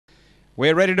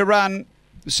We're ready to run.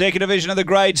 The second division of the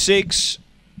Grade 6.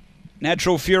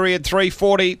 Natural Fury at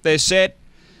 340. They're set.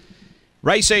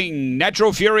 Racing,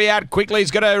 Natural Fury out quickly. He's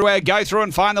going to go through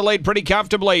and find the lead pretty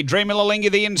comfortably. Dream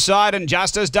Ilalinga the inside and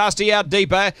Justice Dusty out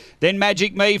deeper. Then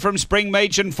Magic Me from Spring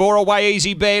Meech and 4 away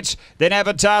Easy Bets. Then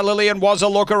Avatar Lily and Was a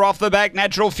Looker off the back.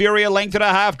 Natural Fury a length and a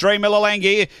half. Dream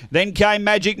Ilalinga. Then came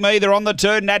Magic Me. They're on the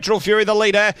turn. Natural Fury the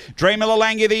leader. Dream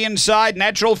Ilalinga the inside.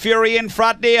 Natural Fury in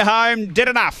front near home. Did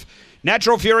enough.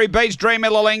 Natural Fury beats Dream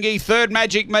Ilalinga, third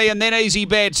Magic Me, and then Easy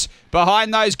Bets.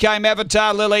 Behind those came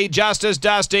Avatar Lily, Justice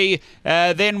Dusty,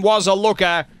 then Was a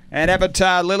Looker, and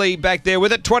Avatar Lily back there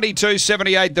with it.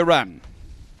 22.78 the run.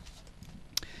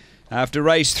 After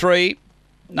race 3,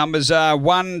 numbers are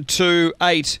 1, 2,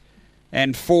 8,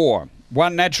 and 4.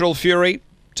 1 Natural Fury,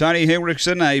 Tony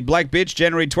Hilrichsen, a black bitch,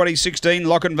 January 2016,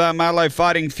 Lochinvar Marlow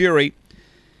Fighting Fury.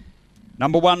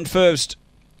 Number 1 first.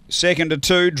 Second to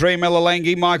 2, Dream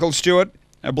Ilalinga, Michael Stewart.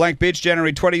 A black bitch,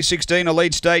 January 2016,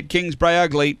 Elite State, Kingsbury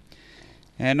Ugly.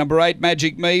 And number 8,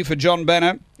 Magic Me for John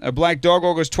Banner. A black dog,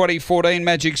 August 2014,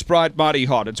 Magic Sprite, Mighty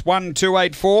Hot. It's 1, 2,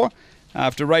 8, 4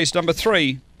 after race number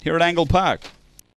 3 here at Angle Park.